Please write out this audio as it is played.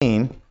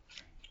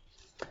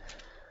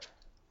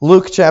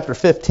Luke chapter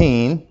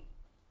 15.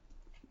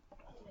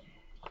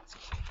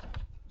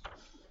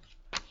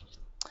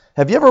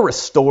 Have you ever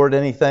restored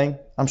anything?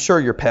 I'm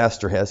sure your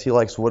pastor has. He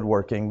likes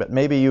woodworking, but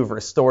maybe you've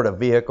restored a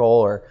vehicle,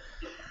 or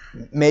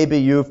maybe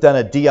you've done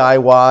a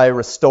DIY,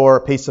 restore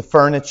a piece of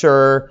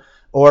furniture,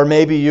 or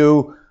maybe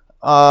you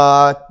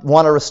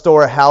want to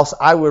restore a house.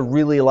 I would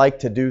really like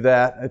to do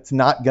that. It's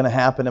not going to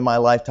happen in my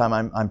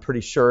lifetime. I'm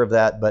pretty sure of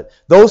that. But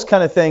those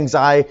kind of things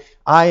I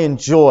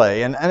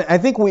enjoy, and I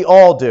think we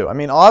all do. I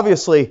mean,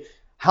 obviously,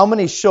 how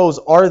many shows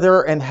are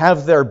there and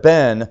have there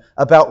been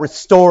about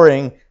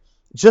restoring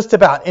just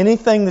about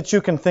anything that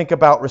you can think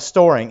about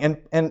restoring?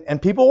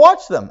 And people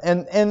watch them,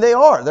 and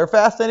they're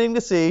fascinating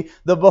to see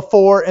the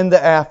before and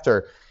the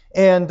after.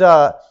 And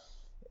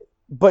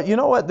but you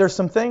know what? There's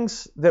some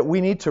things that we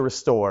need to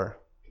restore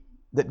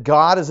that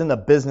God is in the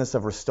business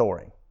of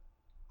restoring,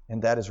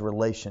 and that is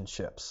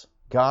relationships.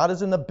 God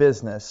is in the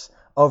business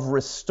of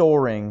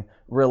restoring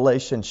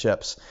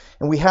relationships.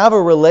 And we have a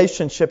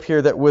relationship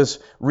here that was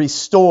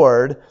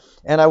restored,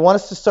 and I want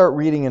us to start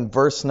reading in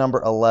verse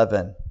number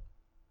 11.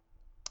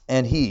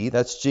 And he,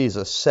 that's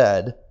Jesus,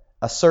 said,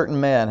 a certain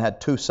man had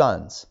 2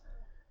 sons.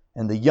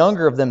 And the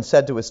younger of them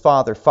said to his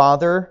father,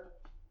 Father,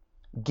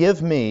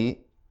 give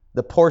me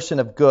the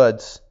portion of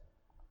goods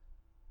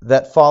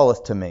that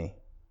falleth to me.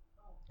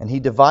 And he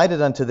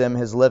divided unto them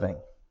his living.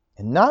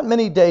 And not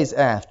many days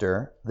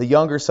after, the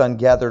younger son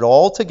gathered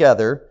all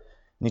together,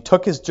 and he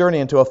took his journey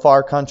into a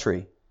far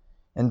country,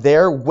 and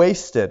there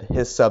wasted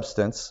his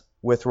substance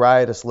with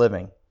riotous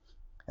living.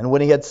 And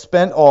when he had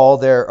spent all,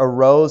 there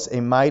arose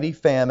a mighty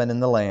famine in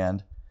the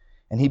land,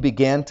 and he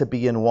began to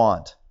be in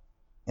want.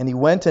 And he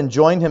went and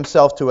joined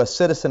himself to a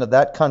citizen of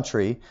that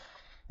country,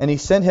 and he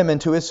sent him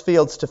into his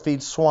fields to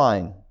feed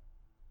swine.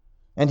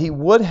 And he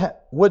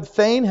would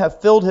fain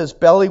have filled his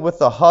belly with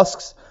the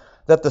husks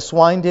that the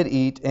swine did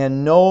eat,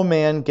 and no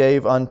man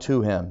gave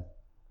unto him.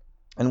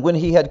 And when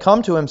he had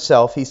come to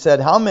himself, he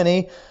said, How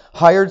many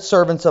hired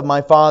servants of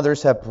my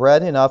father's have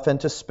bread enough and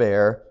to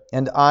spare,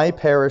 and I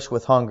perish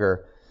with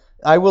hunger?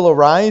 I will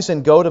arise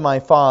and go to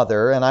my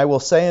father, and I will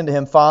say unto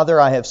him,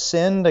 Father, I have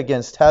sinned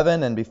against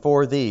heaven and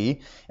before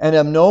thee, and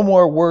am no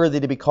more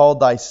worthy to be called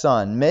thy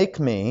son. Make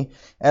me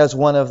as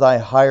one of thy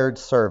hired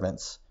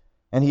servants.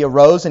 And he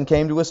arose and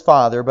came to his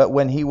father, but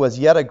when he was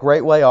yet a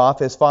great way off,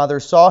 his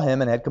father saw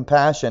him and had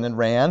compassion, and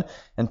ran,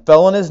 and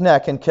fell on his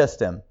neck, and kissed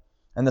him.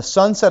 And the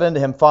son said unto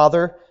him,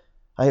 Father,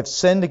 I have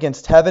sinned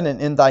against heaven and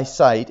in thy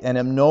sight, and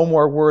am no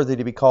more worthy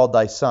to be called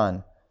thy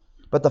son.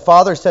 But the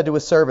father said to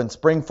his servants,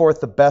 Bring forth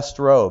the best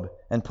robe,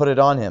 and put it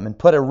on him, and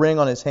put a ring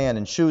on his hand,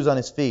 and shoes on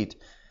his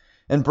feet.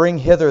 And bring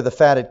hither the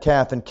fatted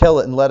calf, and kill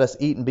it, and let us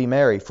eat and be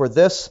merry. For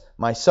this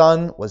my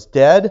son was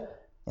dead,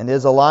 and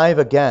is alive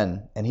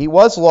again, and he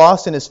was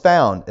lost and is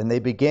found. And they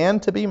began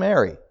to be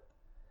merry.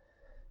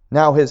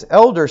 Now his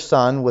elder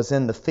son was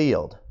in the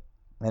field.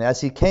 And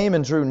as he came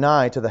and drew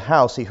nigh to the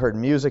house, he heard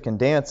music and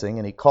dancing,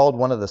 and he called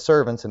one of the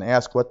servants, and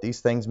asked what these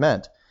things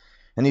meant.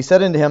 And he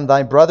said unto him,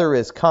 Thy brother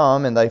is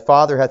come, and thy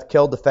father hath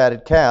killed the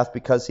fatted calf,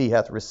 because he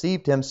hath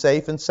received him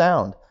safe and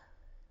sound.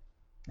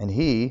 And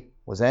he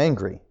was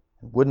angry,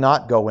 and would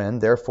not go in.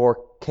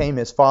 Therefore came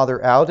his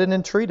father out and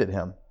entreated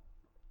him.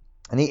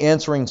 And he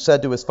answering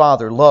said to his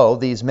father, Lo,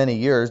 these many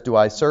years do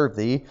I serve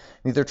thee,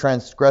 neither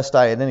transgressed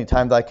I at any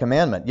time thy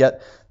commandment.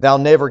 Yet thou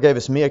never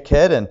gavest me a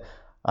kid, and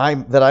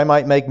that I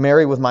might make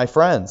merry with my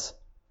friends.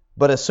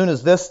 But as soon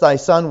as this thy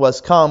son was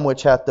come,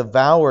 which hath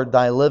devoured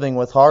thy living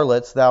with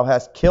harlots, thou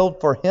hast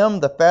killed for him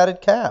the fatted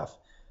calf.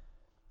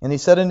 And he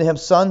said unto him,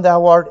 Son,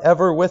 thou art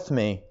ever with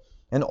me,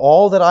 and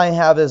all that I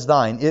have is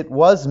thine. It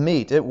was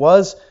meet, it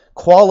was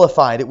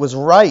qualified, it was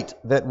right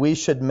that we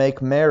should make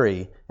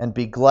merry and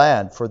be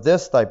glad. For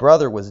this thy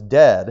brother was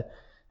dead,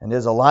 and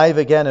is alive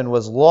again, and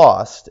was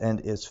lost,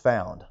 and is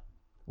found.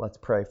 Let's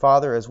pray.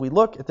 Father, as we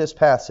look at this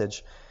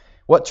passage,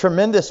 what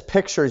tremendous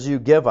pictures you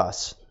give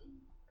us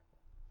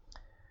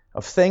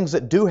of things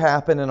that do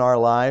happen in our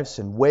lives,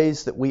 in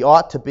ways that we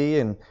ought to be,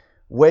 and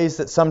ways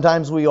that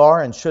sometimes we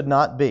are and should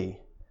not be.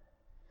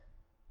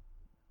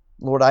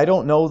 Lord, I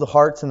don't know the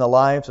hearts and the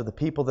lives of the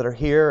people that are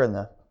here, and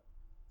the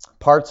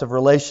parts of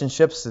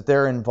relationships that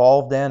they're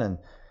involved in, and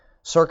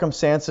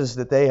circumstances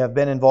that they have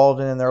been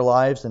involved in their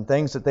lives, and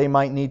things that they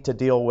might need to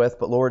deal with,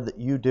 but Lord, that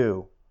you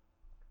do.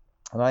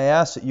 And I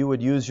ask that you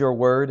would use your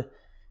word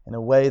in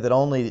a way that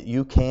only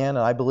you can, and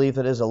I believe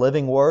it is a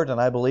living word,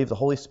 and I believe the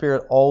Holy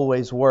Spirit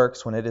always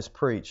works when it is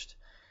preached.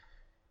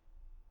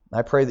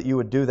 I pray that you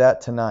would do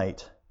that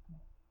tonight,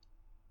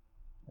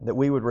 that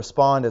we would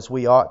respond as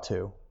we ought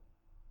to.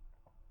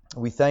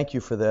 We thank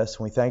you for this,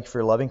 and we thank you for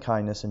your loving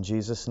kindness in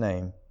Jesus'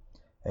 name.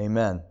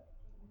 Amen.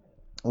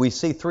 We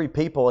see 3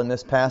 people in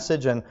this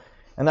passage, and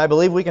I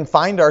believe we can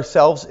find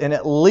ourselves in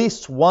at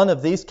least one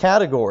of these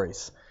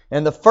categories.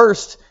 And the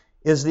first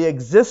is the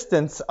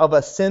existence of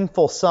a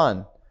sinful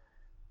son.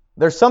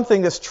 There's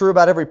something that's true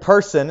about every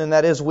person, and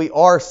that is we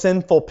are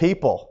sinful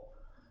people.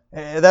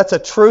 That's a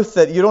truth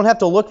that you don't have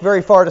to look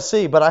very far to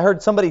see, but I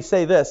heard somebody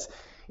say this.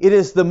 It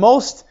is the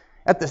most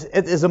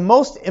It is the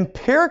most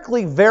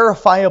empirically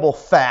verifiable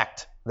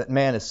fact that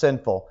man is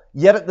sinful.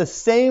 Yet at the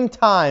same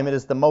time, it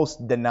is the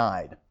most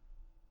denied.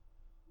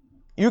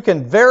 You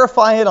can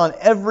verify it on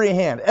every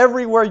hand.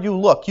 Everywhere you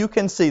look, you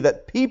can see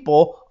that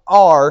people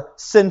are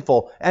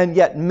sinful. And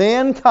yet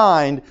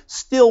mankind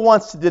still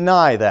wants to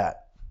deny that.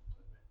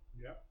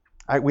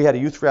 We had a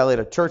youth rally at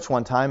a church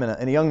one time,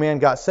 and a young man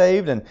got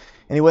saved, and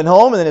he went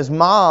home, and then his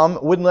mom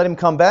wouldn't let him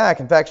come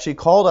back. In fact, she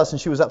called us, and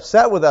she was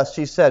upset with us.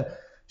 She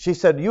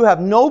said, "You have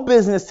no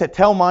business to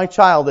tell my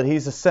child that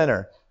he's a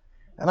sinner."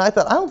 And I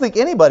thought, I don't think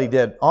anybody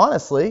did,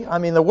 honestly. I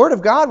mean, the Word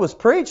of God was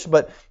preached,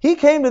 but he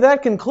came to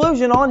that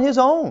conclusion on his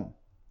own.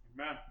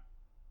 Amen.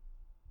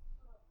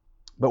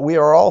 But we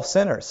are all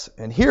sinners.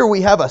 And here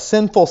we have a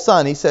sinful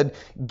son. He said,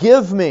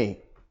 "Give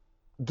me.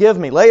 Give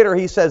me." Later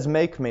he says,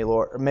 "Make me,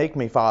 Lord, make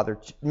me, Father,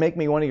 make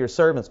me one of your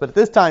servants." But at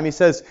this time he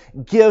says,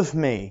 "Give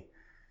me."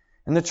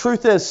 And the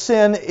truth is,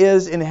 sin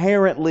is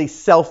inherently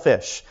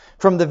selfish.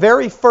 From the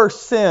very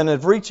first sin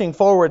of reaching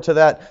forward to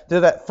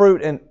that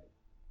fruit and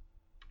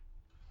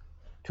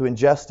to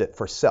ingest it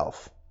for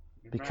self.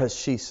 Because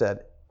she said,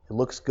 "It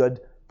looks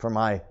good for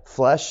my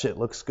flesh, it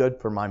looks good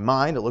for my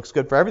mind, it looks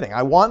good for everything.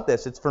 I want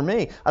this, it's for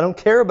me. I don't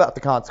care about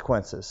the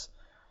consequences."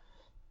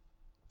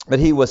 But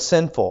he was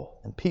sinful,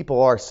 and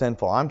people are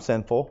sinful. I'm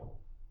sinful.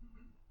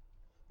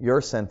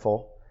 You're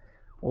sinful.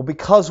 Well,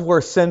 because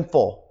we're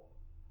sinful,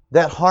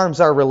 that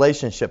harms our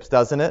relationships,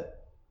 doesn't it?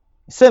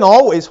 Sin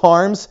always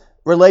harms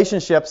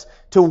relationships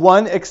to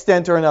one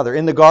extent or another.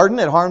 In the garden,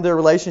 it harmed their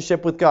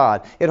relationship with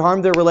God. It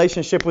harmed their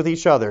relationship with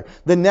each other.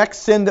 The next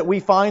sin that we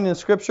find in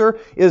Scripture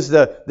is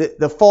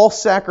the false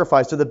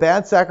sacrifice, or the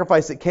bad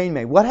sacrifice that Cain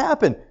made. What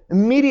happened?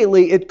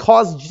 Immediately, it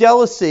caused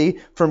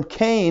jealousy from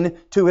Cain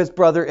to his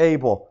brother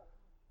Abel.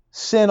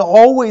 Sin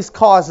always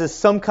causes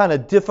some kind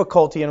of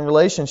difficulty in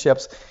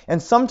relationships.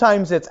 And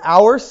sometimes it's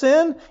our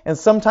sin, and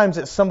sometimes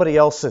it's somebody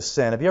else's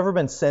sin. Have you ever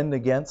been sinned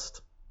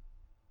against?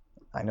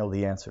 I know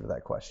the answer to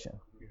that question.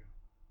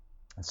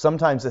 And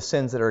sometimes the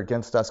sins that are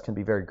against us can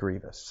be very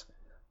grievous,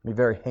 be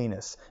very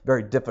heinous,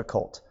 very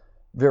difficult,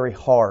 very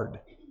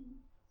hard.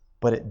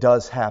 But it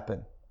does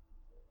happen.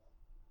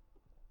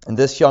 And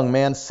this young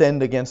man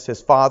sinned against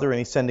his father, and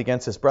he sinned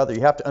against his brother.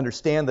 You have to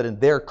understand that in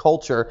their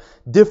culture,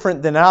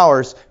 different than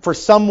ours, for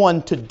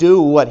someone to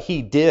do what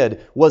he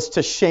did was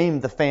to shame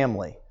the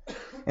family.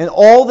 And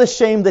all the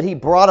shame that he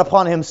brought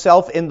upon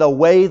himself in the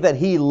way that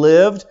he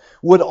lived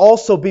would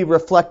also be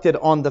reflected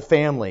on the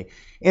family.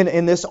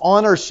 In this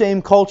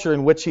honor-shame culture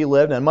in which he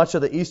lived, and much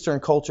of the Eastern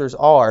cultures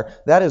are,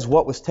 that is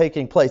what was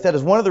taking place. That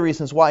is one of the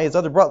reasons why his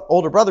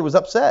older brother was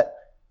upset.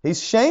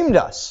 He's shamed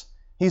us.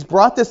 He's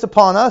brought this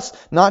upon us,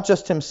 not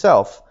just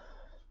himself.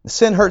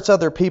 Sin hurts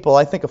other people.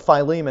 I think of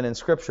Philemon in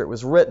Scripture. It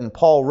was written,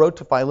 Paul wrote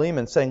to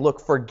Philemon saying, "Look,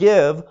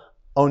 forgive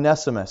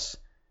Onesimus.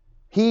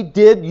 He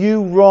did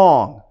you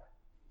wrong.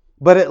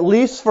 But at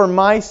least for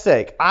my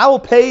sake, I'll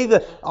pay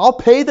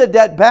the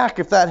debt back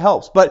if that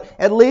helps. But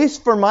at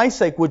least for my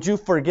sake, would you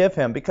forgive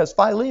him?" Because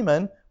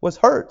Philemon was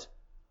hurt.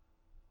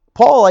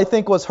 Paul, I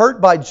think, was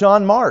hurt by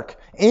John Mark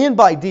and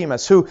by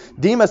Demas,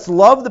 Demas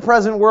loved the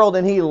present world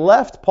and he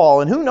left Paul.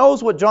 And who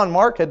knows what John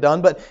Mark had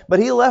done, but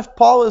he left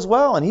Paul as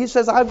well. And he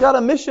says, "I've got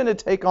a mission to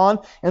take on,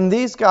 and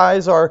these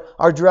guys are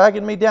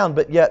dragging me down."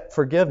 But yet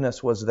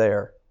forgiveness was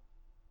there.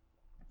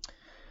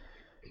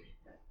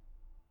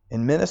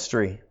 In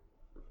ministry,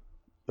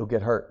 you'll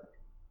get hurt.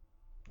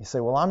 You say,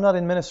 "Well, I'm not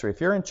in ministry."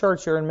 If you're in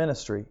church, you're in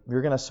ministry.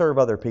 You're going to serve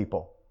other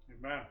people.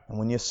 Amen. And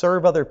when you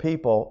serve other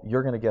people,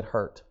 you're going to get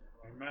hurt.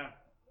 Amen.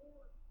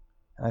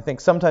 And I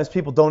think sometimes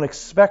people don't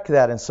expect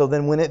that. And so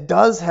then when it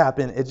does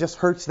happen, it just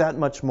hurts that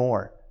much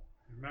more.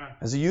 Amen.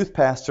 As a youth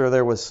pastor,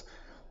 there was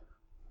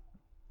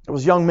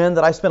young men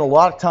that I spent a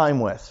lot of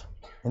time with.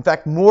 In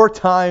fact, more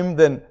time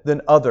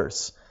than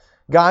others.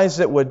 Guys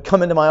that would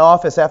come into my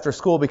office after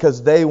school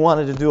because they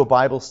wanted to do a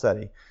Bible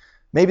study.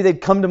 Maybe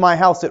they'd come to my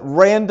house at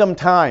random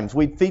times.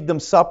 We'd feed them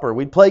supper.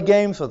 We'd play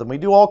games with them.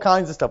 We'd do all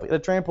kinds of stuff. We had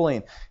a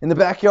trampoline. In the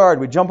backyard,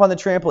 we'd jump on the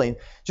trampoline.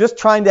 Just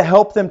trying to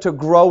help them to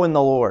grow in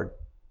the Lord.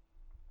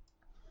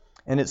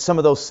 And it's some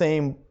of those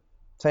same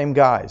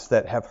guys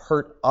that have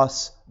hurt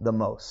us the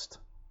most.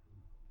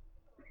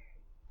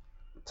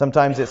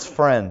 Sometimes it's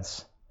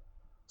friends.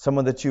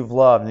 Someone that you've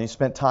loved and you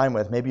spent time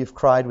with. Maybe you've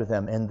cried with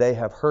them and they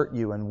have hurt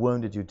you and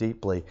wounded you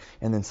deeply.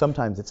 And then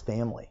sometimes it's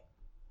family.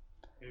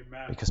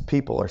 Amen. Because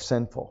people are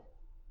sinful.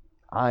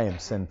 I am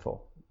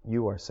sinful.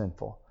 You are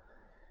sinful.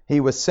 He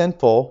was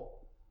sinful,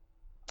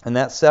 and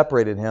that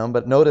separated him.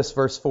 But notice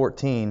verse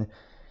 14.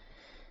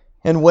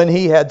 "And when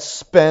he had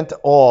spent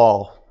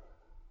all,"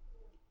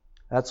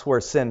 that's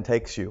where sin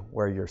takes you,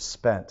 where you're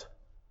spent.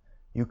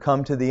 You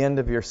come to the end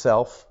of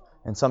yourself,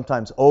 and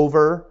sometimes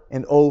over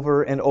and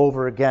over and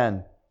over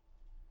again.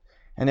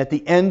 And at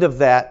the end of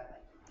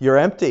that, you're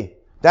empty.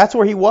 That's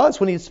where he was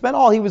when he had spent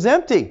all. He was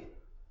empty.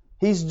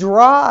 He's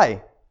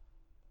dry.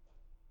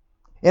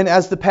 And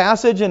as the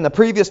passage and the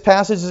previous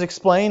passages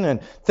explain,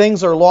 and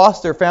things are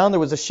lost, they're found.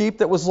 There was a sheep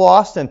that was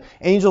lost, and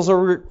angels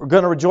are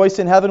going to rejoice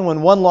in heaven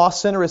when one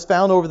lost sinner is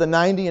found over the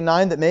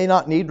 99 that may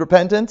not need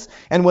repentance,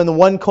 and when the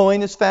one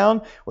coin is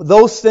found.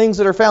 Those things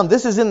that are found,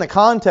 this is in the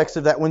context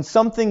of that. When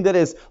something that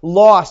is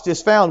lost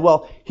is found,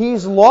 well,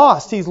 he's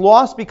lost. He's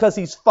lost because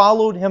he's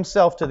followed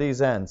himself to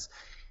these ends.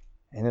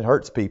 And it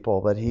hurts people,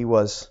 but he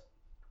was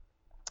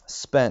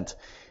spent.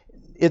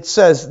 It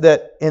says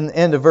that in the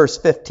end of verse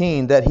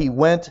 15 that he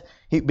went...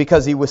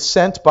 because he was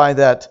sent by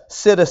that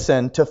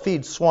citizen to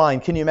feed swine.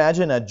 Can you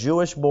imagine a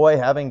Jewish boy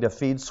having to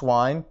feed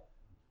swine?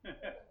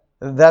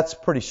 That's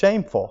pretty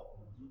shameful.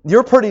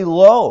 You're pretty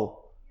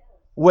low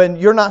when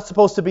you're not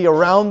supposed to be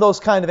around those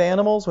kind of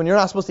animals, when you're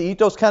not supposed to eat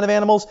those kind of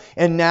animals,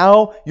 and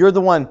now you're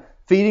the one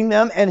feeding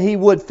them, and he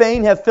would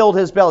fain have filled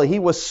his belly. He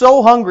was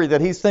so hungry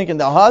that he's thinking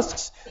the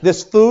husks,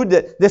 this food,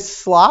 this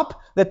slop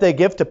that they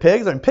give to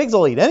pigs, and pigs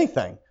will eat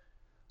anything.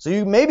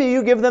 So maybe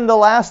you give them the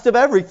last of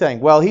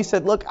everything. Well, he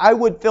said, look, I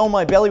would fill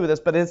my belly with this,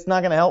 but it's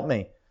not going to help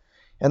me.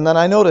 And then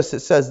I notice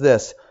it says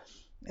this,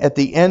 at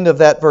the end of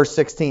that verse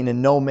 16,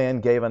 and no man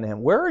gave unto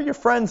him. Where are your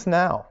friends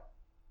now?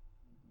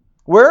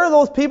 Where are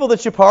those people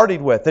that you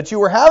partied with, that you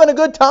were having a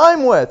good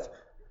time with?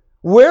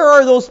 Where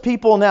are those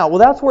people now? Well,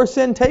 that's where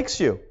sin takes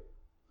you.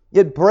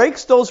 It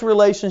breaks those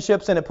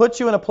relationships and it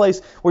puts you in a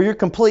place where you're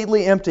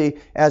completely empty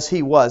as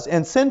he was.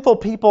 And sinful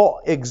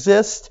people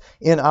exist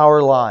in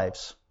our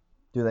lives.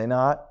 Do they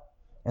not?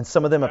 And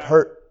some of them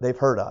they've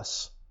hurt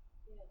us.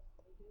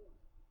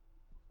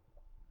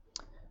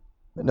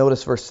 But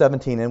notice verse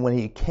 17, and when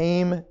he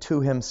came to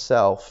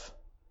himself,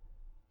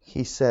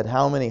 he said,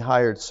 how many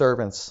hired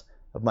servants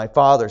of my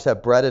father's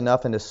have bread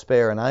enough and to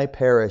spare, and I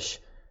perish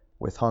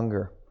with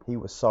hunger? He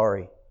was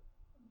sorry.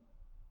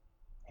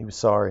 He was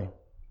sorry.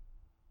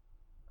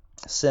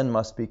 Sin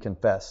must be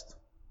confessed.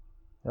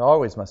 It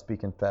always must be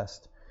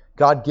confessed.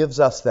 God gives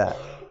us that.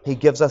 He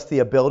gives us the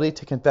ability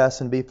to confess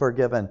and be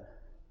forgiven.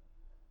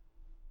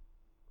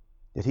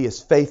 That He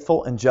is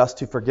faithful and just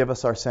to forgive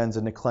us our sins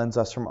and to cleanse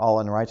us from all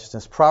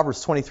unrighteousness.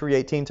 Proverbs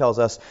 23:18 tells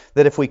us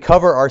that if we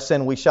cover our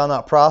sin, we shall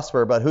not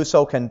prosper, but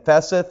whoso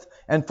confesseth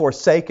and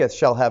forsaketh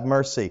shall have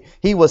mercy.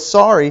 He was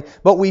sorry,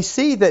 but we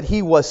see that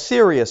he was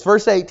serious.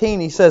 Verse 18,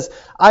 he says,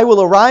 I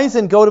will arise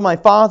and go to my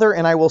father,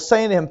 and I will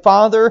say unto him,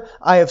 Father,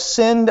 I have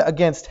sinned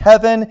against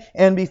heaven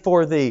and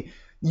before thee.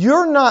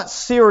 You're not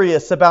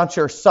serious about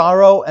your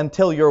sorrow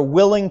until you're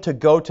willing to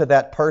go to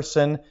that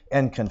person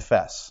and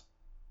confess.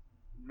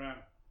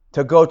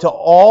 To go to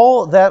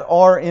all that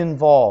are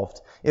involved.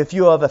 If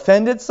you have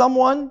offended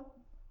someone,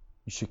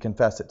 you should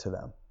confess it to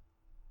them.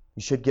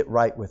 You should get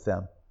right with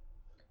them.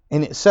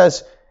 And he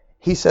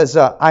says,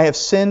 I have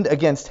sinned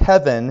against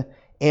heaven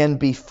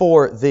and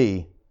before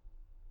thee.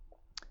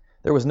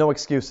 There was no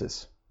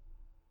excuses.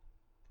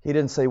 He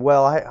didn't say,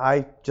 well,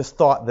 I just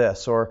thought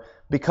this, or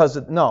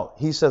no.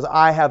 He says,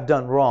 I have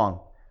done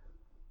wrong.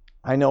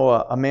 I know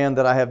a man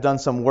that I have done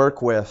some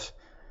work with,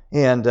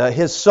 and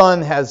his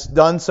son has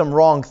done some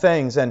wrong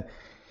things. And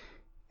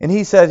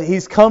he said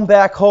he's come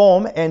back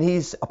home and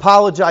he's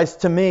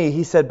apologized to me.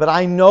 He said, but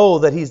I know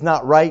that he's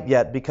not right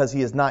yet because he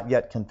has not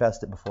yet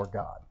confessed it before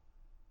God.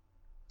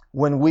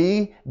 When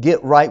we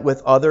get right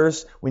with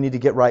others, we need to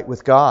get right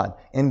with God.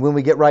 And when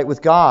we get right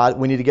with God,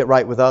 we need to get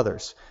right with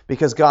others.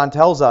 Because God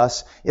tells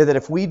us that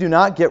if we do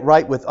not get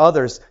right with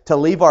others, to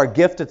leave our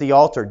gift at the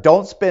altar.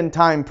 Don't spend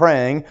time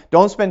praying.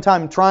 Don't spend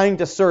time trying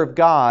to serve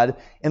God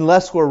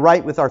unless we're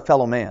right with our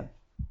fellow man.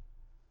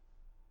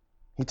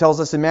 He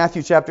tells us in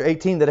Matthew chapter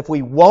 18 that if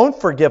we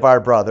won't forgive our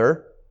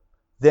brother,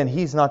 then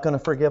he's not going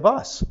to forgive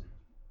us.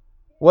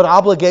 What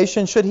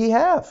obligation should he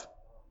have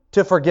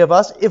to forgive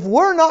us if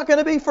we're not going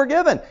to be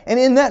forgiven? And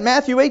in that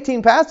Matthew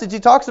 18 passage, he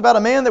talks about a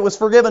man that was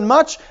forgiven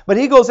much, but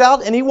he goes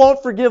out and he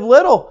won't forgive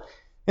little.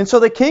 And so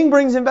the king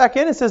brings him back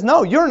in and says,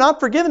 no, you're not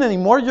forgiven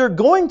anymore. You're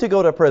going to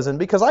go to prison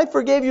because I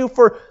forgave you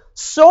for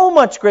so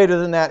much greater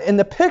than that. And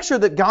the picture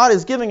that God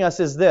is giving us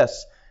is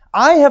this.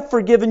 I have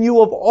forgiven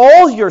you of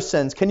all your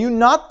sins. Can you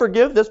not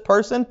forgive this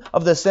person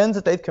of the sins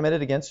that they've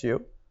committed against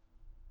you?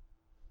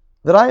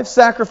 That I have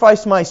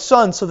sacrificed my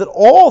son so that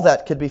all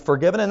that could be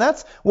forgiven. And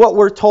that's what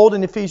we're told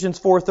in Ephesians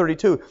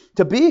 4:32.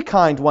 To be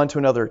kind one to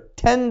another,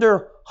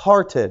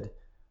 tender-hearted,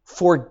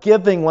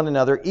 forgiving one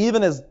another,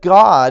 even as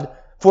God,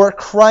 for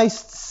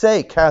Christ's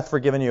sake, hath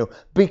forgiven you.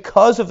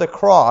 Because of the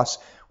cross,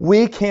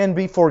 we can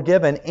be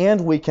forgiven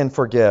and we can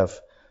forgive.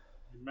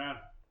 Amen.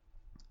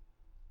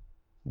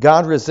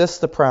 God resists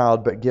the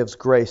proud but gives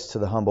grace to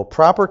the humble.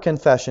 Proper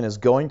confession is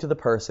going to the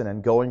person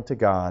and going to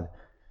God,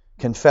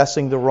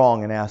 confessing the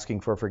wrong and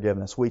asking for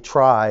forgiveness. We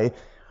try,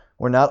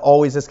 we're not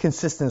always as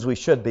consistent as we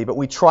should be, but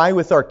we try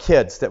with our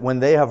kids that when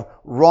they have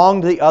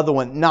wronged the other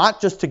one,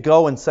 not just to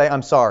go and say,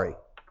 I'm sorry.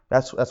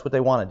 That's what they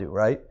want to do,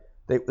 right?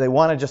 They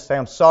want to just say,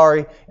 I'm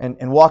sorry,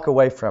 and walk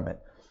away from it.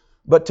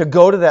 But to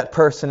go to that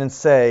person and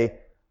say,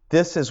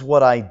 this is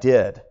what I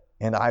did,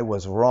 and I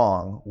was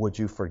wrong. Would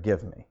you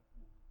forgive me?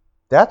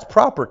 That's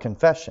proper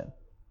confession.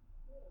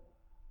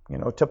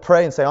 To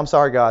pray and say, I'm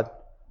sorry, God.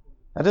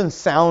 That doesn't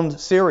sound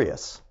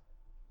serious.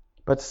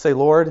 But to say,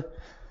 Lord,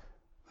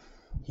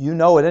 You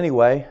know it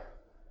anyway.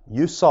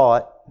 You saw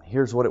it.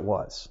 Here's what it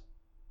was.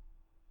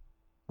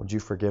 Would you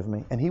forgive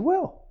me? And he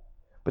will.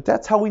 But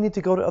that's how we need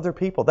to go to other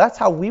people. That's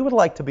how we would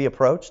like to be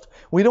approached.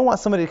 We don't want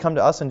somebody to come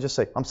to us and just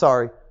say, I'm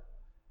sorry.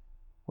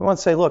 We want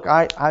to say, look,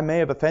 I may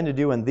have offended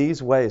you in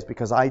these ways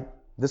because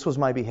this was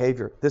my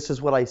behavior. This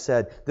is what I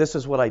said. This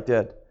is what I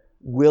did.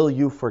 Will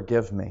you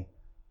forgive me?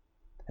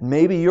 And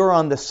maybe you're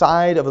on the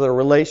side of the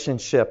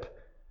relationship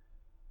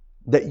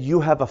that you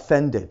have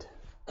offended.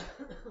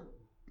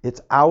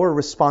 It's our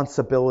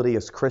responsibility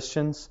as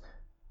Christians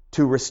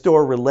to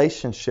restore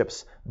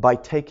relationships by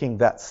taking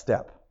that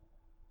step.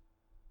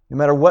 No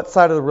matter what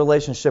side of the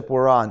relationship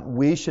we're on,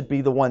 we should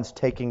be the ones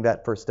taking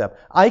that first step.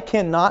 I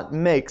cannot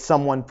make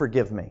someone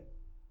forgive me,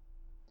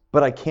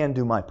 but I can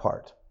do my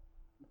part.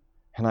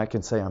 And I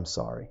can say, I'm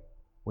sorry.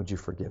 Would you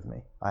forgive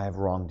me? I have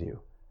wronged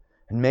you.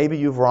 And maybe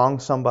you've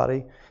wronged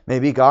somebody.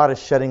 Maybe God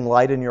is shedding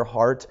light in your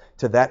heart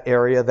to that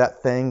area,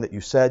 that thing that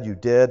you said you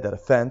did, that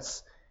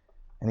offense.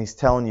 And He's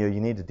telling you, you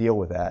need to deal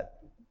with that.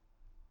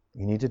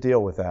 You need to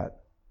deal with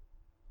that.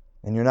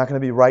 And you're not going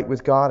to be right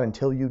with God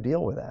until you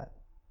deal with that.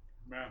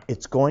 Amen.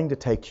 It's going to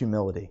take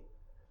humility.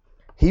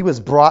 He was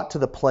brought to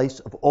the place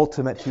of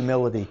ultimate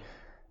humility.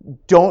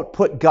 Don't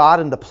put God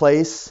in the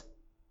place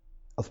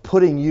of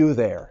putting you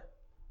there.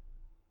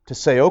 To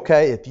say,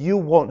 okay, if you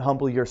won't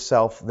humble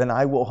yourself, then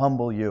I will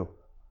humble you.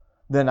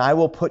 Then I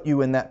will put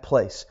you in that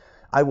place.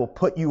 I will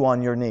put you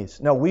on your knees.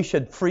 No, we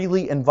should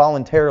freely and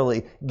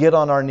voluntarily get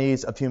on our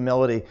knees of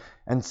humility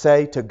and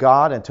say to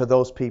God and to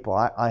those people,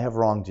 I have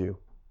wronged you.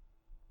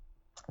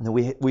 And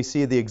we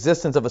see the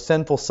existence of a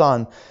sinful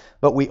son,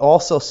 but we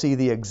also see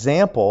the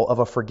example of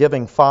a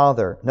forgiving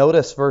father.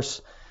 Notice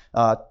verse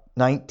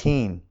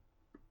 19.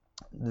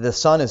 The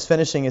son is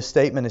finishing his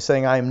statement and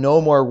saying, I am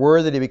no more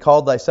worthy to be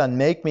called thy son.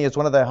 Make me as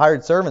one of thy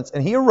hired servants.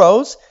 And he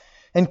arose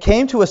and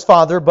came to his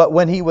father, but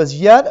when he was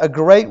yet a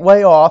great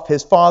way off,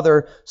 his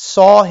father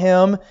saw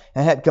him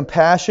and had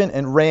compassion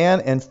and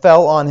ran and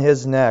fell on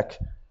his neck.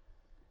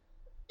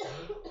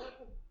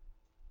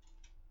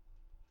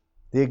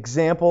 The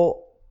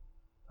example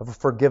of a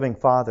forgiving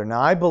father.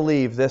 Now, I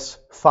believe this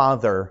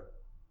father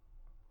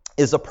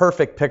is a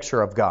perfect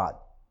picture of God.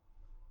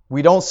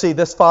 We don't see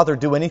this father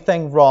do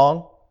anything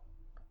wrong,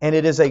 and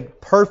it is a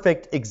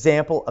perfect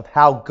example of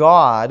how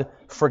God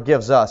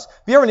forgives us.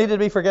 Have you ever needed to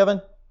be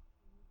forgiven?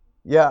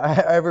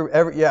 Yeah,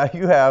 yeah,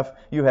 you have.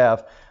 You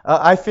have.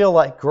 I feel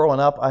like growing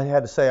up, I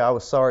had to say I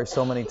was sorry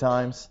so many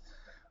times.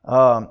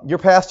 Your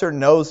pastor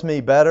knows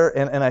me better,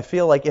 and I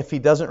feel like if he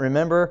doesn't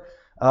remember,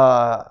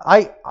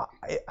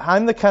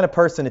 I'm the kind of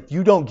person, if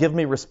you don't give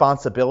me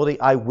responsibility,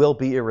 I will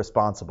be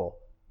irresponsible.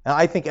 And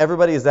I think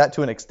everybody is that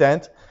to an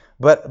extent,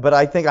 but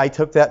I think I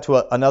took that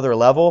to another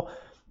level.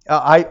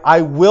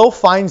 I will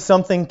find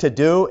something to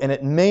do, and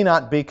it may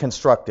not be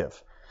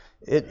constructive.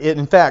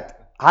 In fact,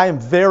 I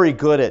am very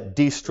good at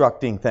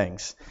destructing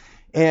things.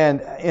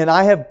 And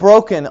I have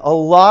broken a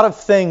lot of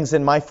things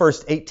in my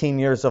first 18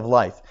 years of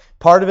life.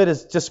 Part of it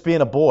is just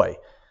being a boy.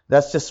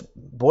 That's just,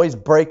 boys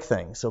break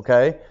things,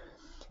 okay?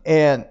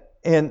 And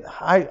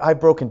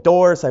I've broken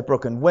doors, I've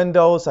broken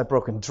windows, I've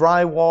broken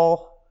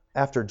drywall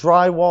after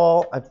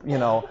drywall.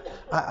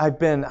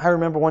 I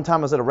remember one time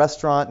I was at a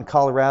restaurant in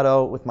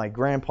Colorado with my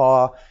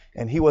grandpa,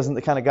 and he wasn't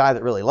the kind of guy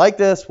that really liked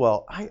this.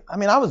 Well,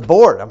 I was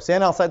bored. I'm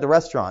standing outside the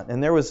restaurant,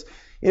 and it was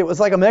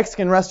like a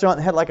Mexican restaurant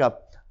and had like a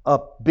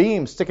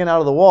beam sticking out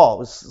of the wall. It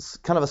was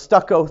kind of a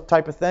stucco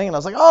type of thing, and I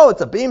was like, oh,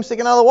 it's a beam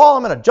sticking out of the wall.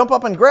 I'm going to jump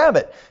up and grab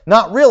it,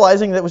 not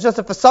realizing that it was just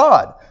a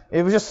facade.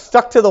 It was just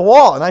stuck to the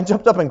wall, and I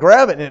jumped up and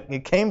grabbed it, and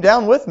it came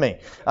down with me.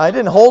 It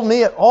didn't hold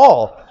me at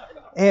all.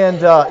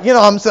 And,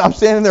 I'm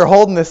standing there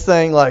holding this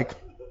thing like,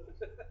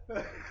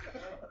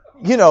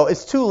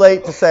 it's too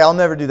late to say I'll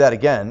never do that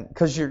again,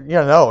 because you're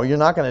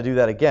not going to do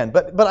that again.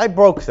 But I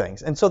broke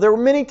things. And so there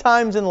were many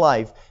times in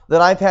life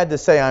that I've had to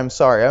say I'm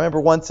sorry. I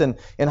remember once in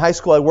high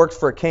school I worked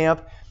for a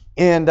camp,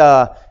 and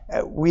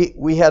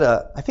we had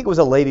I think it was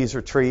a ladies'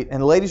 retreat,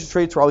 and the ladies'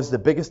 retreats were always the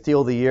biggest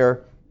deal of the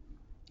year.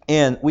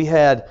 And we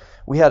had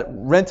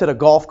rented a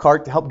golf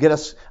cart to help get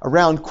us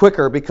around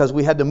quicker because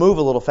we had to move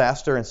a little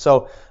faster. And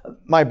so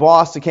my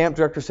boss, the camp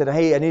director, said,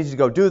 hey, I need you to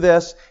go do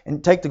this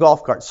and take the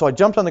golf cart. So I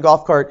jumped on the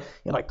golf cart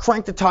and I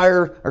cranked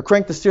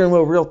the steering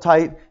wheel real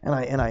tight,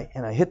 and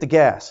I hit the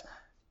gas.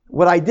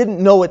 What I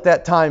didn't know at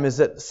that time is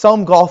that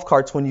some golf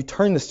carts, when you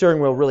turn the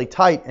steering wheel really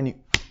tight and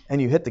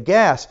you hit the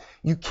gas,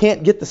 you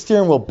can't get the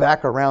steering wheel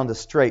back around to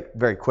straight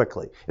very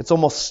quickly. It's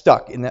almost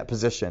stuck in that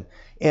position.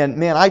 And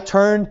man, I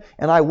turned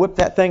and I whipped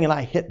that thing and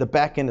I hit the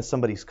back end of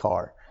somebody's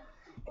car.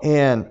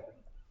 And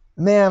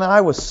man,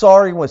 I was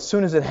sorry as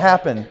soon as it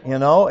happened,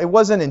 It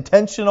wasn't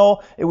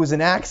intentional. It was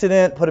an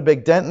accident, put a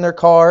big dent in their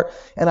car.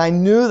 And I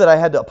knew that I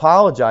had to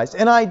apologize.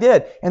 And I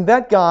did. And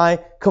that guy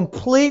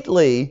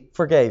completely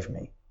forgave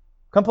me.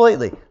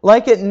 Completely.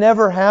 Like it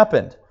never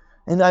happened.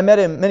 And I met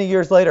him many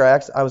years later.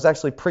 I was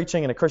actually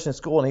preaching in a Christian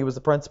school, and he was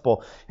the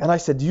principal. And I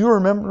said, do you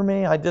remember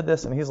me? I did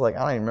this. And he's like,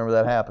 I don't even remember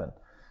that happened.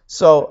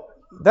 So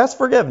that's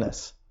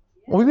forgiveness.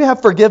 When we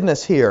have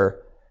forgiveness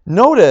here,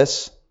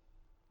 notice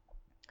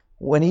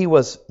when he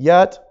was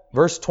yet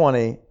Verse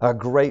 20, a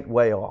great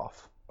way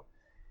off.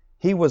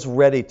 He was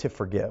ready to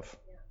forgive.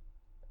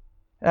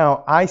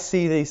 Now, I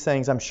see these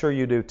things. I'm sure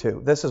you do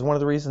too. This is one of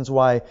the reasons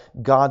why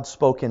God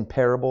spoke in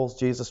parables.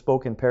 Jesus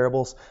spoke in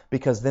parables,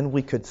 because then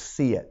we could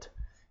see it.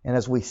 And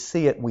as we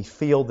see it, we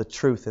feel the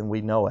truth and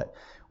we know it.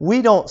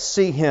 We don't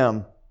see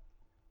Him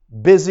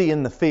busy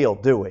in the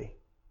field, do we?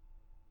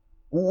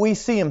 We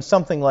see Him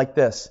something like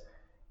this.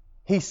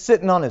 He's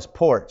sitting on His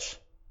porch,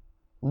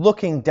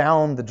 looking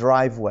down the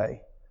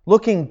driveway,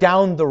 looking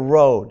down the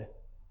road,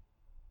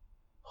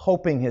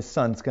 hoping His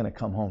son's going to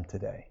come home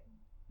today,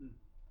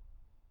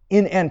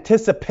 in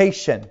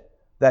anticipation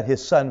that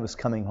His son was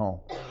coming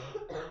home.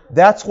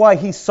 That's why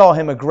He saw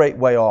him a great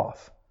way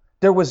off.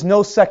 There was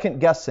no second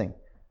guessing.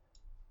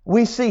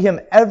 We see Him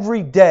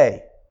every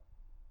day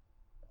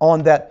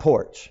on that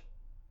porch,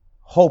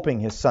 hoping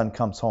His son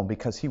comes home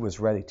because He was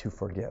ready to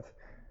forgive.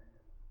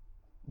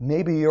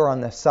 Maybe you're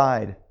on the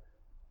side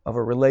of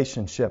a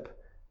relationship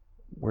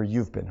where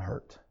you've been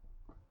hurt.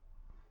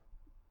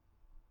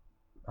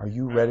 Are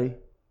you ready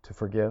to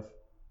forgive?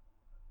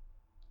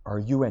 Are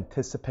you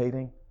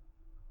anticipating?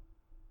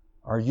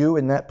 Are you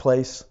in that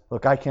place?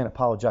 Look, I can't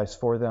apologize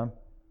for them,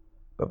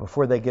 but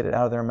before they get it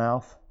out of their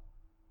mouth,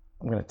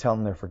 I'm going to tell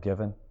them they're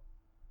forgiven.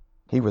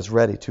 He was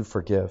ready to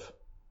forgive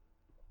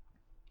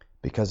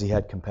because he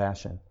had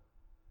compassion.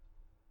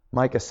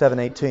 Micah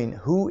 7:18,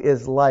 who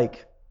is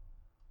like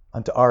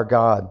unto our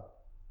God?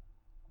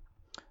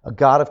 A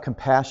God of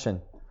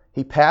compassion.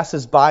 He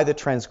passes by the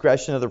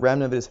transgression of the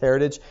remnant of His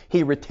heritage.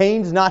 He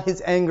retains not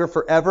His anger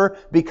forever,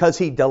 because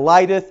He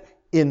delighteth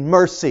in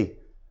mercy.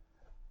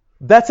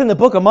 That's in the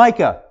book of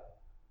Micah.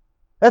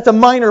 That's a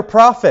minor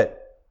prophet.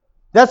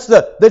 That's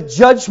the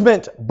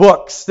judgment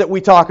books that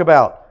we talk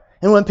about.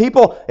 And when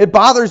people, it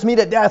bothers me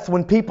to death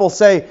when people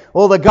say,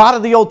 well, the God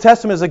of the Old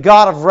Testament is a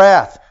God of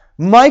wrath.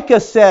 Micah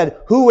said,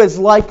 who is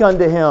like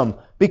unto Him?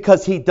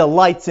 Because He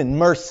delights in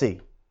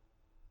mercy.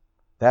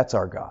 That's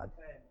our God.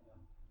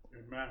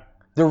 Amen.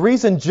 The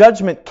reason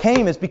judgment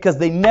came is because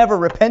they never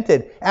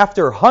repented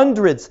after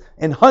hundreds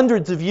and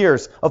hundreds of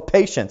years of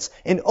patience.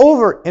 And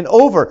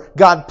over,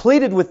 God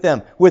pleaded with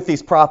them, with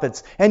these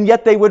prophets, and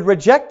yet they would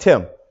reject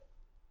Him.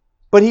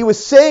 But He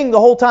was saying the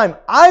whole time,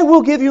 I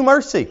will give you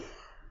mercy.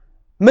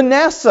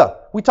 Manasseh,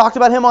 we talked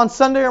about him on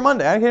Sunday or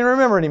Monday, I can't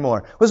remember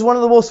anymore, was one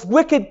of the most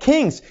wicked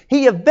kings.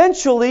 He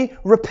eventually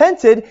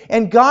repented,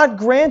 and God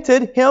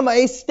granted him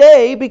a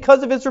stay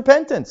because of his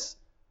repentance.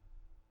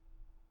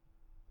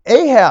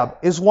 Ahab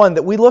is one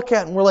that we look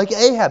at and we're like,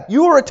 Ahab,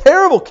 you are a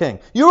terrible king.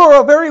 You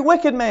are a very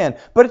wicked man.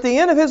 But at the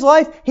end of his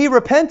life, he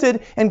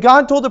repented, and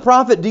God told the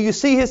prophet, do you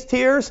see his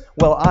tears?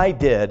 Well, I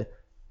did.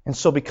 And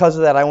so because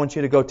of that, I want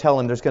you to go tell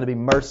him there's going to be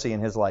mercy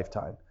in his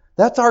lifetime.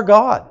 That's our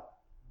God.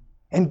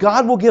 And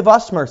God will give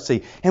us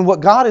mercy. And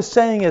what God is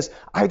saying is,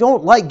 I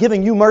don't like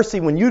giving you mercy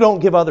when you don't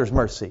give others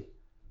mercy.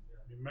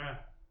 Amen.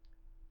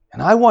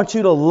 And I want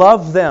you to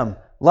love them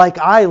like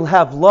I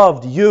have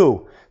loved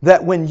you.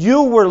 That when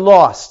you were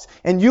lost,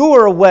 and you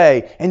were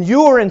away, and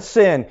you were in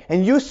sin,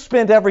 and you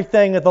spent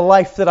everything of the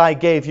life that I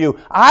gave you,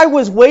 I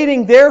was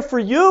waiting there for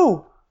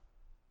you.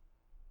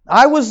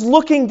 I was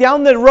looking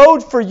down the road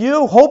for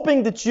you,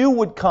 hoping that you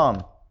would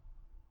come.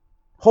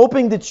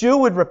 Hoping that you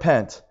would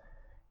repent.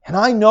 And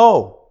I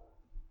know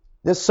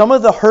that some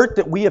of the hurt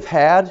that we have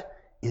had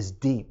is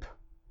deep.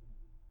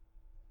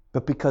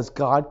 But because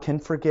God can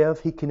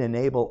forgive, He can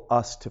enable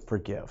us to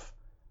forgive.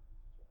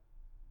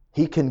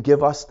 He can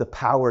give us the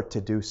power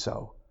to do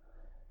so.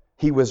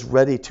 He was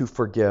ready to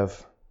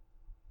forgive.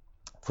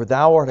 For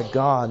Thou art a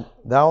God,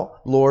 Thou,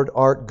 Lord,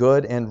 art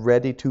good and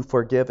ready to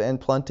forgive, and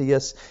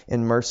plenteous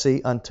in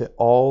mercy unto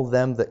all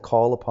them that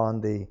call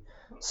upon Thee.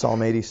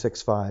 Psalm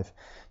 86:5.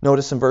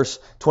 Notice in verse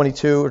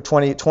 22 or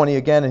 20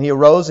 again, and he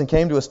arose and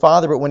came to his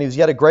father, but when he was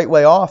yet a great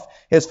way off,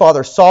 his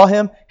father saw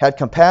him, had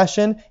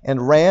compassion,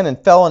 and ran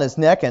and fell on his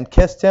neck and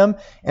kissed him.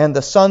 And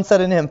the son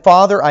said unto him,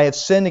 Father, I have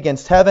sinned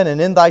against heaven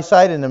and in thy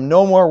sight, and am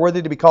no more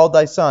worthy to be called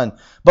thy son.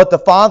 But the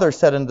father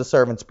said unto the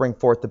servants, Bring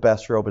forth the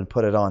best robe and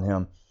put it on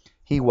him.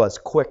 He was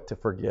quick to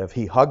forgive.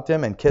 He hugged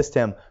him and kissed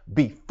him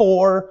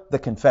before the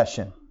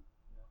confession.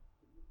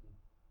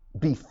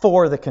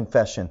 Before the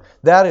confession.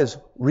 That is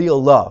real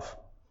love.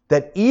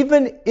 That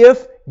even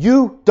if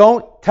you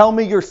don't tell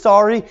me you're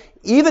sorry,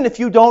 even if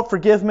you don't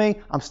forgive me,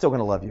 I'm still going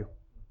to love you.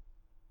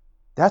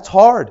 That's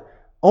hard.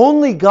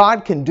 Only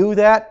God can do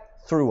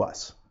that through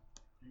us.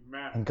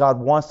 Amen. And God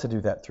wants to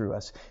do that through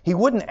us. He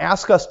wouldn't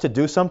ask us to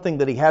do something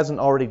that He hasn't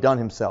already done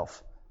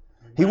Himself.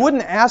 Amen. He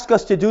wouldn't ask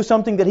us to do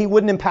something that He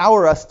wouldn't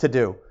empower us to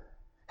do.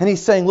 And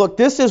He's saying, look,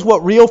 this is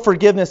what real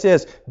forgiveness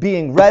is.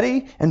 Being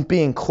ready and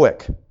being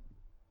quick.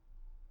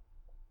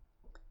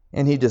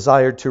 And He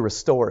desired to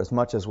restore as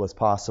much as was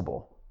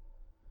possible.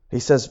 He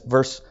says,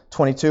 verse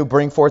 22,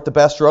 Bring forth the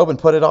best robe and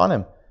put it on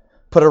him.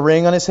 Put a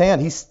ring on his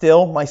hand. He's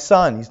still my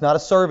son. He's not a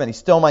servant. He's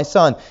still my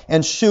son.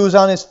 And shoes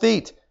on his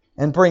feet.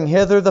 And bring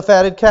hither the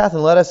fatted calf,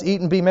 and let us eat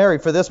and be merry.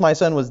 For this my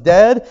son was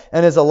dead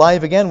and is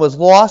alive again, was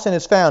lost and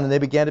is found. And they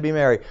began to be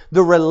merry.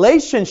 The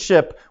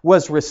relationship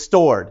was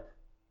restored.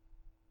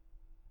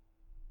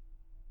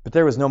 But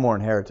there was no more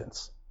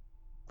inheritance.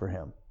 for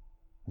him.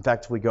 In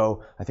fact, if we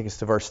go, I think it's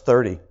to verse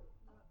 30.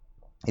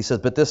 He says,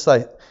 but this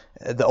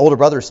the older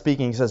brother is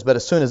speaking, he says, but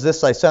as soon as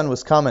this thy son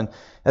was come and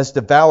has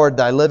devoured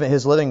thy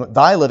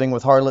living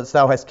with harlots,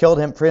 thou hast killed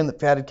him for him that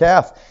fatted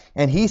calf.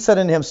 And he said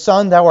unto him,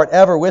 Son, thou art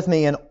ever with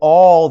me, and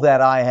all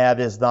that I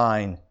have is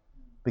thine,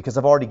 because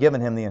I've already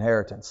given him the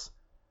inheritance.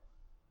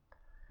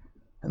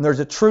 And there's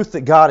a truth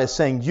that God is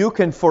saying, you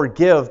can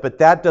forgive, but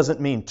that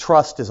doesn't mean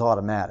trust is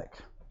automatic.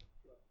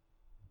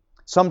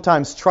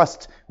 Sometimes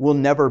trust will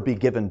never be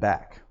given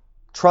back.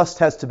 Trust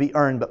has to be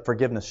earned, but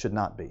forgiveness should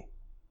not be.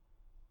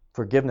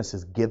 Forgiveness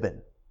is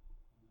given.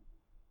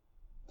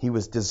 He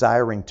was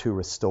desiring to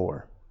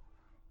restore.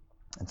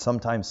 And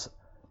sometimes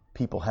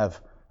people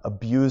have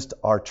abused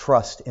our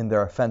trust in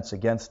their offense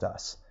against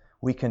us.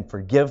 We can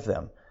forgive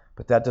them,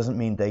 but that doesn't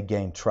mean they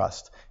gain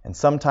trust. And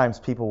sometimes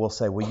people will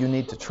say, well, you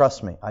need to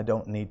trust me. I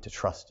don't need to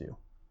trust you,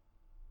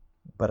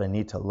 but I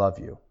need to love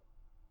you,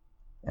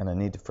 and I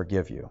need to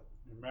forgive you.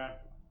 Amen.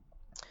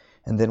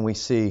 And then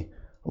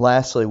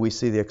lastly, we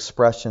see the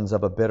expressions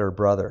of a bitter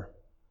brother.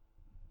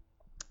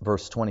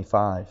 Verse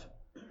 25.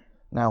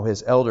 Now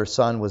his elder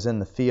son was in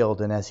the field,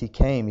 and as he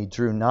came, he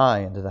drew nigh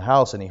into the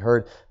house, and he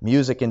heard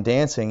music and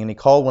dancing, and he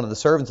called one of the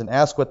servants and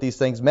asked what these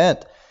things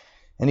meant.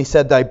 And he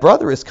said, Thy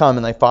brother is come,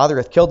 and thy father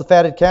hath killed the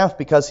fatted calf,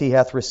 because he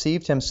hath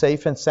received him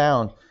safe and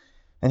sound.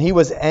 And he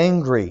was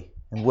angry,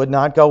 and would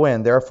not go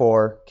in.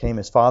 Therefore came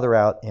his father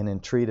out and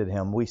entreated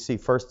him. We see,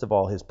 first of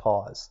all, his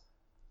pause.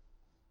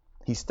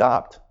 He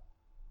stopped.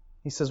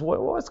 He says,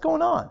 what's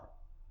going on?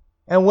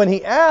 And when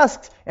he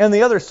asked, and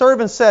the other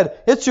servants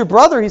said, It's your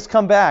brother, he's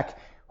come back.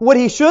 What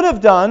he should have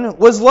done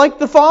was like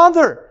the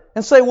father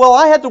and say, well,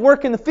 I had to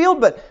work in the field,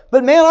 but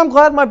man, I'm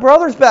glad my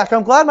brother's back.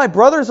 I'm glad my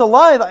brother's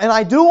alive, and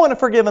I do want to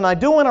forgive, and I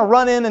do want to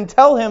run in and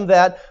tell him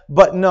that.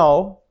 But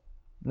no.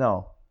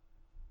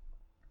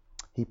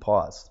 He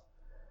paused.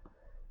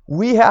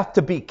 We have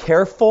to be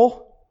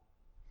careful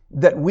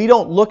that we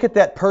don't look at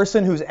that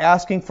person who's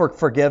asking for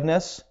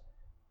forgiveness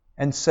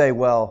and say,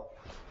 well,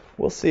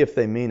 we'll see if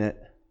they mean it.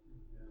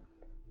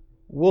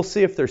 We'll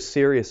see if they're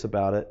serious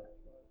about it.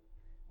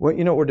 Well,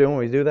 you know what we're doing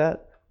when we do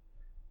that?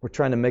 We're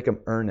trying to make them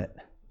earn it.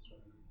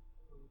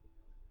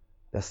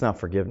 That's not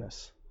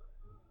forgiveness.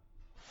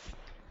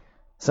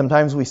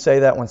 Sometimes we say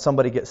that when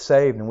somebody gets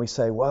saved, and we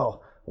say,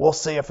 well, we'll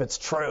see if it's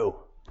true.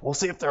 We'll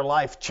see if their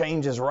life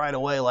changes right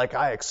away like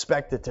I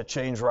expect it to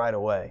change right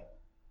away.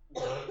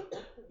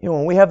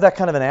 When we have that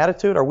kind of an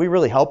attitude, are we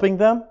really helping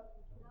them?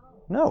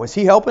 No. Is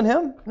he helping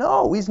him?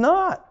 No, he's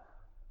not.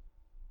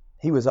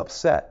 He was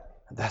upset.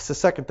 That's the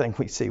second thing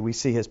we see. We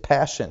see his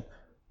passion.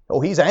 Oh,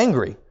 he's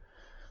angry.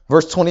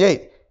 Verse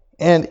 28.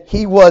 And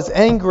he was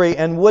angry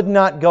and would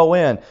not go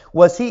in.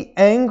 Was he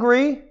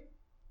angry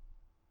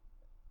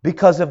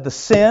because of the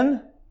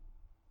sin?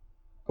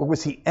 Or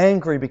was he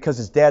angry because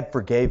his dad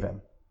forgave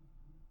him?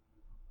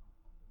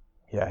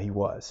 Yeah, he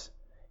was.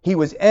 He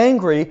was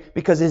angry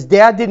because his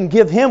dad didn't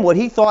give him what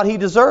he thought he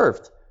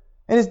deserved.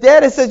 And his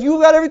dad says,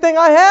 you got everything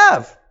I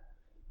have.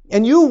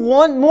 And you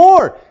want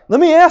more. Let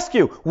me ask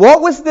you, what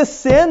was the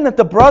sin that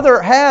the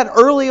brother had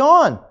early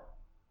on?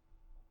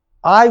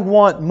 I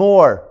want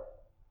more.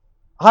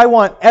 I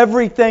want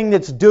everything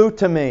that's due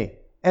to me.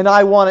 And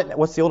I want it.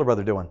 What's the older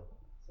brother doing?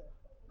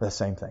 The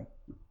same thing.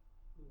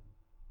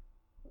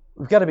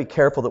 We've got to be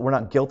careful that we're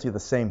not guilty of the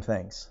same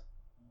things.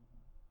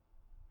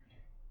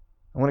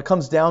 And when it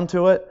comes down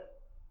to it,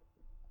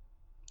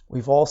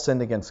 we've all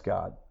sinned against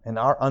God. And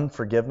our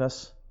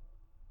unforgiveness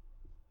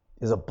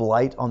is a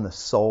blight on the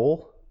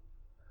soul,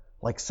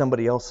 like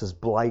somebody else's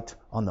blight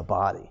on the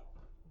body.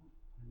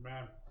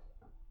 Amen.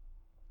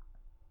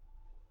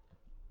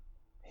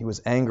 He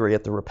was angry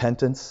at the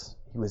repentance.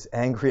 He was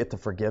angry at the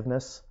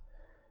forgiveness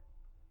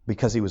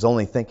because he was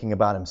only thinking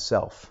about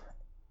himself.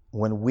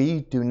 When we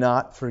do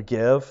not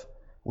forgive,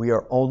 we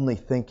are only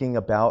thinking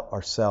about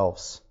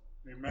ourselves.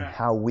 Amen. And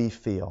how we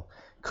feel.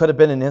 Could have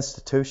been an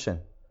institution.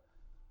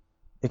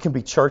 It can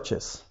be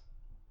churches.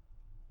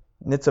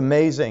 And it's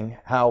amazing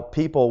how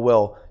people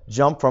will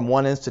jump from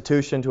one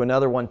institution to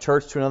another, one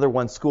church to another,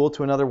 one school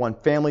to another, one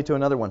family to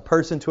another, one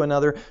person to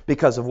another,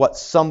 because of what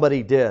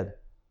somebody did.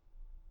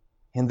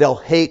 And they'll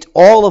hate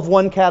all of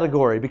one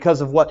category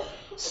because of what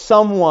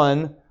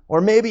someone,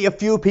 or maybe a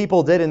few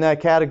people, did in that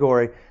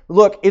category.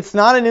 Look, it's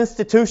not an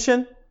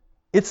institution.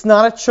 It's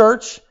not a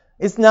church.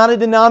 It's not a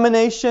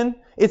denomination.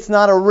 It's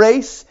not a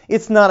race.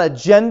 It's not a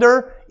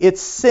gender.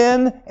 It's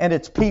sin and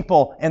it's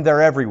people, and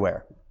they're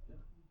everywhere.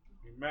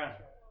 Amen.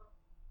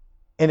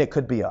 And it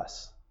could be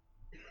us.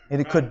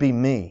 And it could be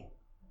me.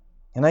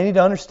 And I need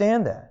to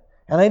understand that.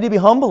 And I need to be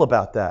humble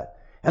about that.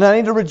 And I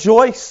need to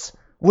rejoice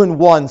when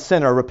one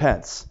sinner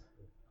repents.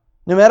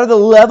 No matter the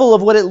level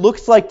of what it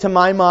looks like to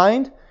my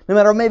mind, no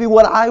matter maybe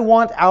what I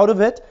want out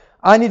of it,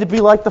 I need to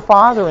be like the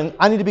Father, and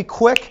I need to be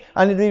quick,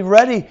 I need to be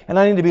ready, and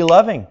I need to be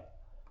loving.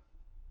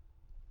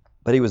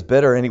 But he was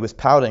bitter and he was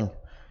pouting.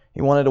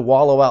 He wanted to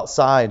wallow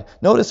outside.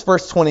 Notice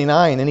verse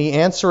 29. And he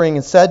answering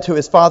and said to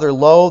his father,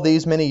 Lo,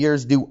 these many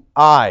years do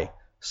I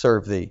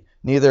serve thee.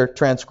 Neither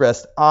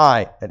transgressed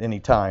I at any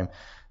time.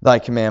 thy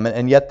commandment,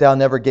 and yet thou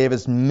never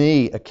gavest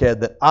me a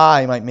kid that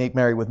I might make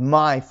merry with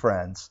my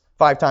friends.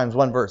 5 times,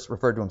 one verse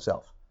referred to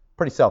himself.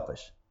 Pretty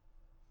selfish.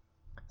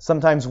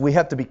 Sometimes we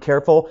have to be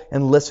careful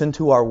and listen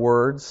to our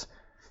words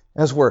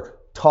as we're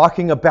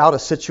talking about a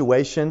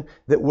situation,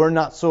 that we're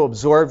not so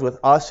absorbed with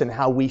us and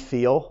how we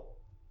feel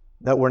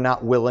that we're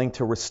not willing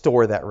to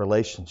restore that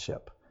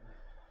relationship.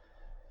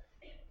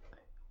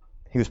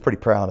 He was pretty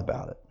proud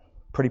about it.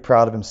 Pretty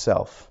proud of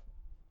himself.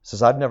 He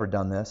says, I've never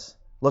done this.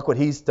 Look what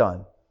he's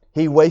done.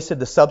 He wasted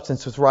the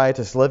substance with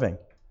riotous living.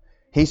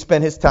 He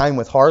spent his time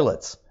with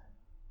harlots.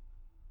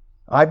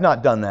 I've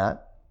not done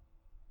that.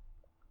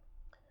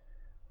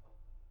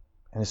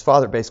 And his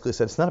father basically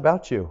said, it's not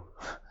about you.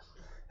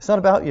 It's not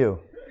about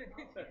you.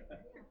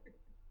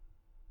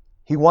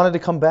 He wanted to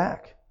come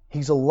back.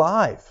 He's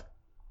alive.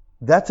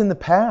 That's in the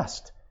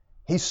past.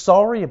 He's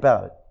sorry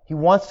about it. He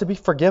wants to be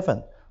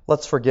forgiven.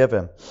 Let's forgive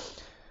him.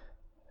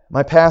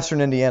 My pastor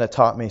in Indiana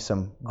taught me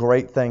some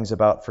great things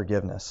about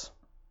forgiveness.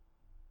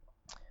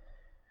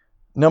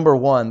 Number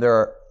one,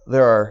 there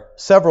are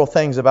several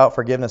things about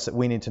forgiveness that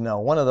we need to know.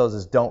 One of those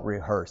is don't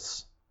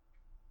rehearse.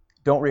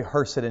 Don't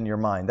rehearse it in your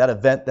mind. That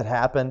event that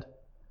happened,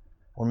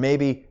 or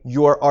maybe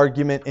your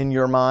argument in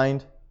your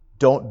mind,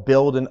 don't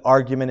build an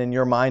argument in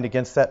your mind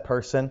against that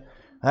person.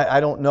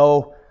 I don't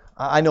know.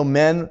 I know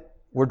men,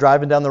 we're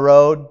driving down the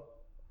road,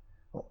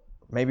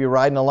 maybe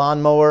riding a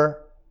lawnmower.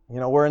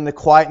 We're in the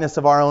quietness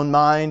of our own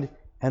mind.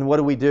 And what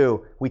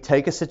do? We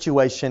take a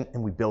situation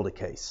and we build a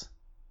case.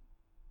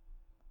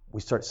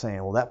 We start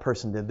saying, well, that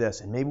person did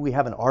this. And maybe we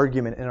have an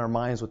argument in our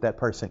minds with that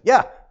person.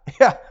 Yeah,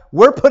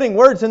 we're putting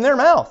words in their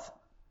mouth.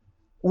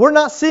 We're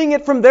not seeing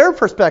it from their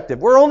perspective.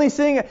 We're only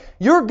seeing it.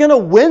 You're going to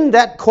win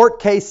that court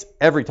case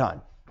every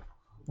time.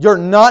 You're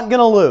not going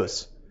to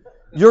lose.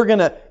 You're going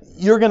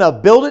to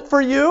build it for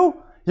you.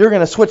 You're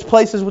going to switch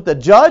places with the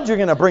judge. You're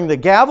going to bring the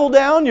gavel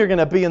down. You're going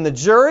to be in the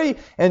jury,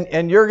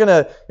 and you're going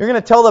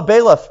to tell the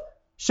bailiff,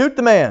 shoot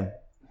the man.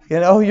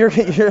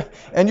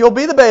 And you'll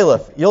be the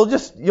bailiff.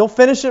 You'll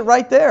finish it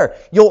right there.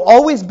 You'll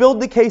always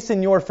build the case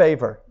in your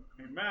favor.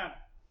 Amen.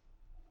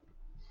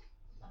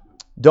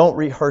 Don't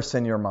rehearse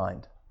in your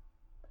mind.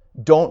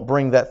 Don't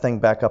bring that thing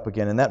back up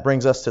again. And that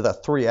brings us to the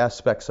 3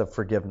 aspects of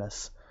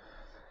forgiveness.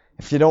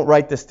 If you don't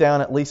write this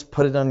down, at least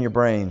put it on your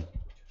brain.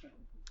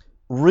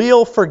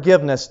 Real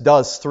forgiveness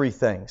does 3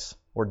 things.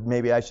 Or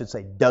maybe I should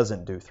say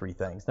doesn't do 3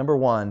 things. Number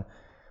 1,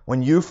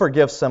 when you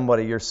forgive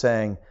somebody, you're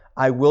saying,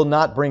 I will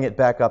not bring it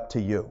back up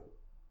to you.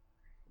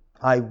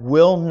 I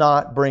will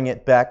not bring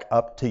it back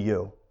up to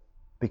you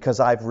because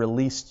I've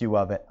released you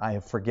of it. I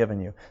have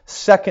forgiven you.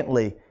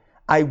 Secondly,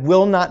 I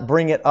will not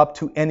bring it up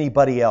to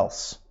anybody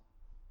else.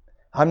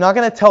 I'm not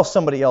going to tell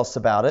somebody else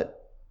about it.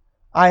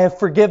 I have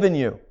forgiven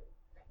you.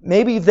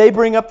 Maybe if they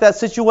bring up that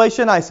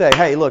situation, I say,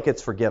 hey, look,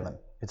 it's forgiven.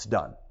 It's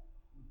done.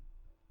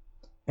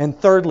 And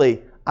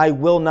thirdly, I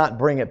will not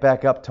bring it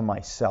back up to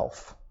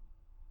myself.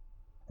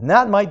 And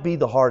that might be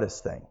the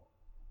hardest thing.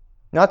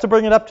 Not to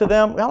bring it up to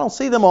them. I don't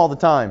see them all the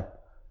time.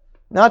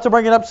 Not to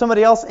bring it up to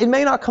somebody else. It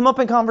may not come up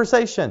in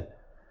conversation.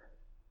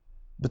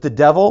 But the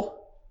devil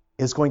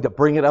is going to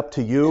bring it up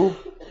to you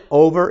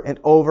over and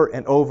over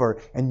and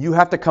over. And you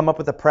have to come up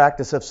with a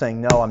practice of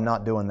saying, no, I'm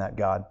not doing that,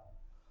 God.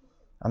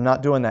 I'm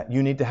not doing that.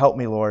 You need to help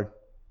me, Lord.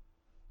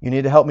 You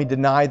need to help me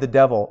deny the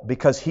devil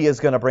because he is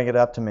going to bring it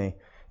up to me.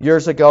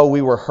 Years ago,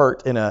 we were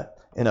hurt in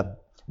a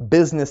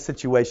business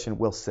situation,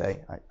 we'll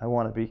say. I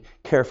want to be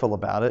careful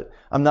about it.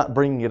 I'm not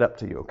bringing it up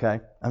to you, okay?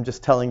 I'm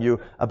just telling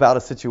you about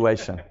a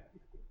situation.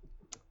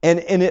 And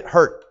it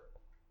hurt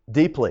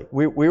deeply.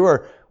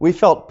 We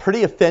felt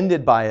pretty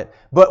offended by it,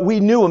 but we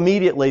knew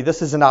immediately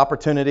this is an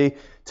opportunity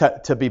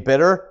to be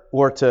bitter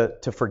or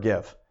to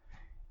forgive.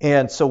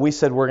 And so we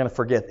said we're going to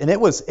forgive. And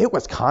it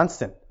was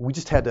constant. We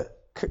just had to,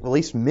 at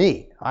least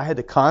me, I had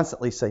to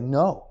constantly say,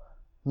 no,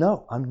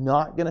 I'm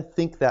not going to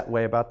think that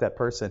way about that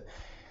person.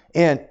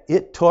 And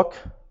it took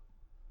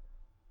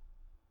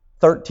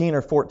 13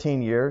 or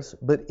 14 years,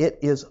 but it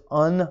is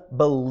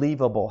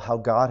unbelievable how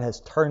God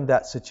has turned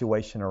that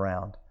situation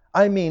around.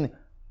 I mean,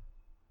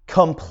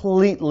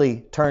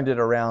 completely turned it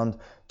around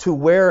to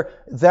where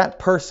that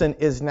person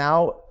is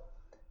now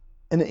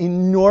an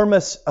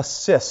enormous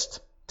assist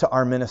to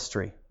our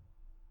ministry.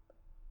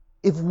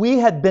 If we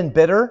had been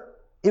bitter,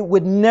 it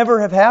would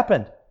never have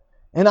happened.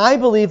 And I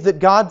believe that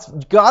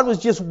God was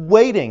just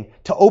waiting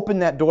to open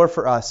that door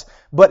for us.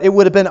 But it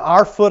would have been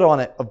our foot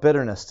on it of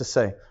bitterness to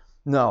say,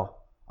 no,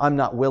 I'm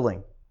not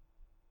willing.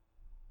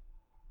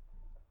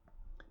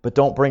 But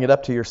don't bring it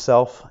up to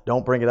yourself.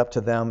 Don't bring it up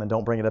to them. And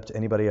don't bring it up to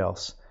anybody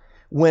else.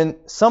 When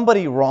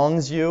somebody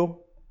wrongs you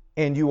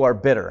and you are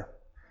bitter,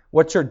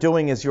 what you're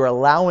doing is you're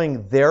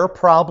allowing their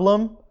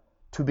problem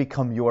to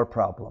become your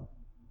problem.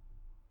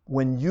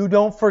 When you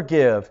don't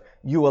forgive,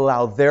 you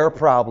allow their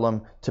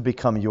problem to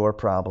become your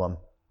problem.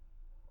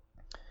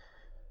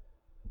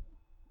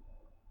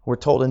 We're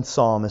told in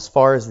Psalm, as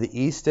far as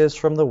the east is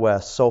from the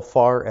west, so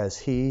far as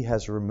He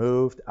has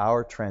removed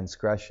our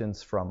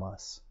transgressions from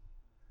us.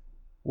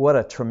 What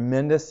a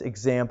tremendous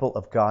example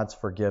of God's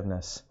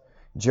forgiveness.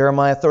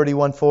 Jeremiah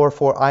 31:4,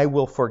 for I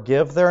will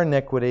forgive their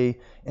iniquity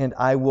and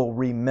I will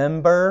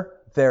remember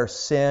their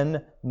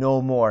sin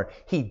no more.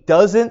 He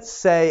doesn't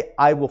say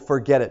I will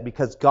forget it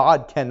because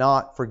God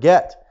cannot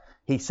forget.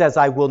 He says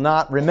I will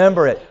not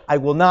remember it. I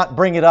will not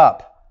bring it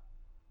up.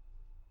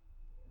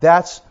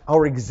 That's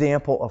our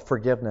example of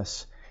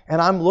forgiveness.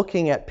 And I'm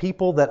looking at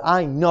people that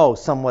I know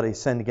somebody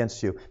sinned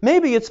against you.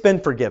 Maybe it's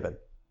been forgiven,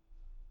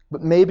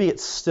 but maybe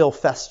it's still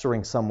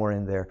festering somewhere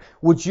in there.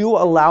 Would you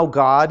allow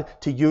God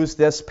to use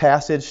this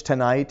passage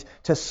tonight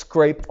to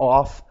scrape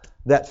off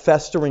that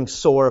festering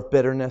sore of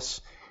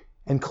bitterness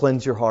and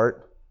cleanse your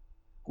heart?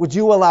 Would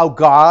you allow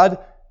God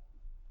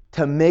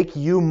to make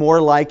you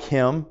more like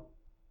Him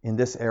in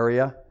this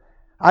area?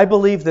 I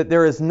believe that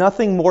there is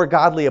nothing more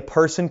godly a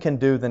person can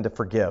do than to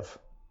forgive.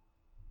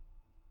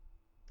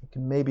 You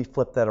can maybe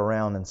flip that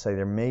around and say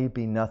there may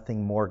be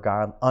nothing more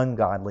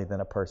ungodly than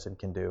a person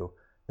can do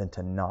than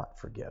to not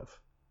forgive.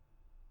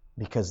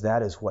 Because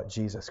that is what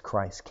Jesus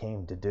Christ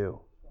came to do,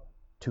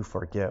 to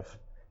forgive,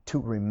 to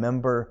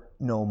remember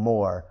no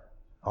more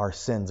our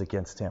sins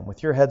against Him.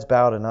 With your heads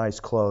bowed and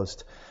eyes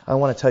closed, I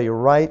want to tell you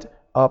right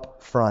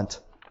up front,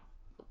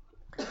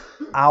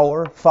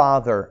 our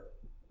Father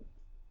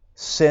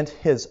sent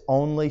His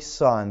only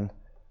Son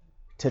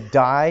to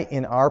die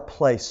in our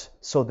place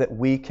so that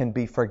we can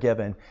be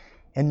forgiven.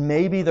 And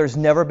maybe there's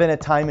never been a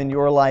time in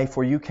your life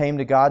where you came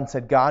to God and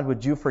said, God,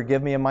 would you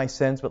forgive me of my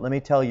sins? But let me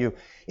tell you,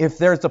 if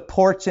there's a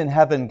porch in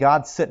heaven,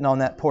 God's sitting on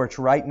that porch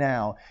right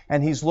now,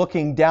 and He's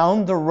looking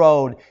down the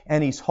road,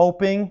 and He's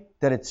hoping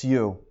that it's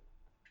you.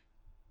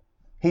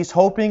 He's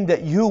hoping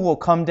that you will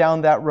come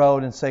down that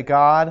road and say,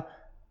 God,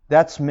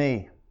 that's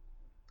me.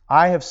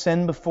 I have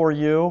sinned before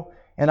you,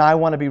 and I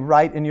want to be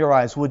right in your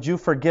eyes. Would you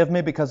forgive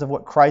me because of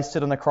what Christ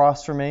did on the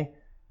cross for me?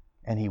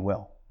 And He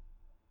will.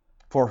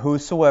 For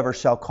whosoever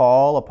shall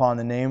call upon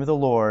the name of the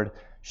Lord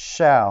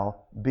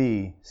shall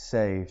be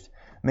saved.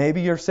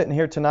 Maybe you're sitting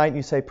here tonight and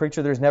you say,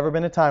 Preacher, there's never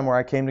been a time where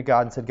I came to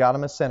God and said, God,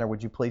 I'm a sinner.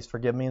 Would you please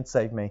forgive me and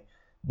save me?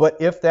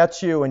 But if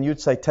that's you and you'd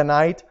say,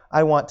 tonight,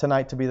 I want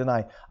tonight to be the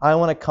night. I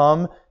want to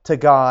come to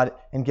God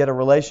and get a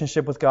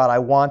relationship with God. I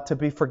want to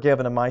be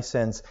forgiven of my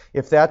sins.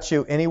 If that's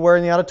you, anywhere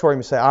in the auditorium,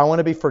 you say, I want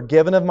to be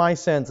forgiven of my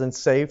sins and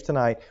saved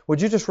tonight.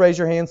 Would you just raise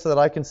your hand so that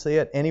I can see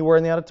it? Anywhere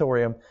in the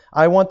auditorium.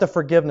 I want the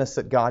forgiveness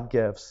that God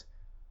gives.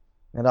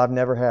 And I've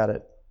never had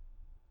it.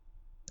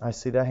 I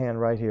see that hand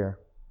right here.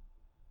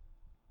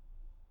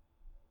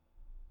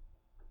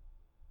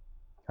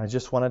 I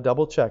just want to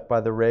double check. By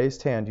the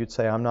raised hand, you'd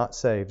say, I'm not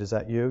saved. Is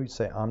that you? You'd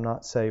say, I'm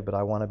not saved, but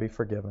I want to be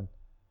forgiven.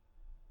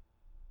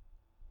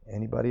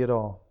 Anybody at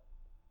all?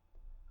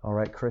 All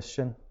right,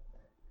 Christian.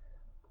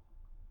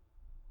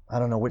 I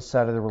don't know which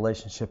side of the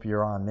relationship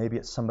you're on. Maybe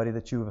it's somebody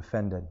that you've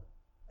offended.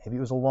 Maybe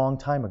it was a long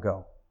time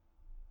ago.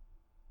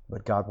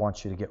 But God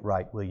wants you to get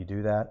right. Will you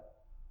do that?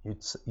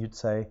 You'd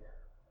say,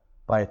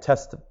 by a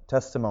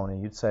testimony,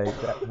 you'd say,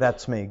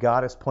 that's me.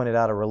 God has pointed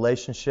out a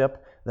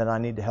relationship that I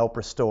need to help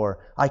restore.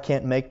 I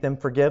can't make them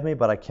forgive me,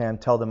 but I can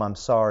tell them I'm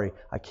sorry.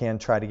 I can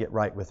try to get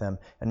right with them.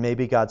 And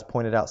maybe God's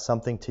pointed out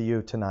something to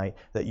you tonight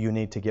that you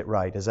need to get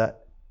right. Is that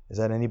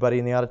anybody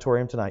in the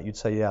auditorium tonight? You'd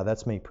say, yeah,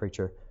 that's me,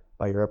 preacher.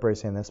 By your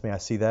upraised hand, that's me. I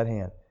see that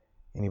hand.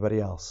 Anybody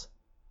else?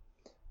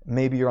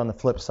 Maybe you're on the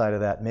flip side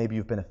of that. Maybe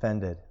you've been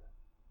offended.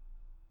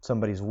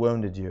 Somebody's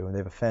wounded you and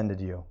they've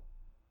offended you.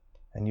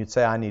 And you'd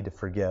say, I need to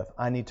forgive.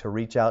 I need to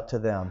reach out to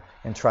them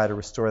and try to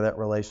restore that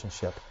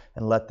relationship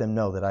and let them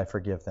know that I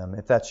forgive them.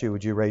 If that's you,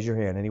 would you raise your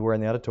hand? Anywhere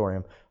in the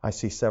auditorium, I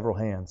see several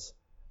hands.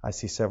 I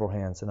see several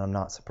hands, and I'm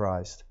not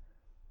surprised.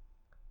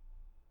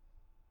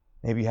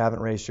 Maybe you haven't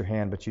raised your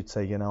hand, but you'd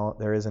say,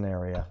 there is an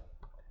area.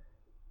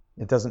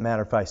 It doesn't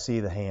matter if I see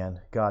the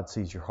hand. God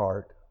sees your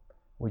heart.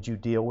 Would you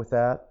deal with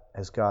that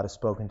as God has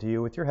spoken to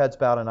you? With your heads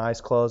bowed and eyes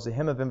closed, the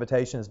hymn of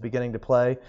invitation is beginning to play.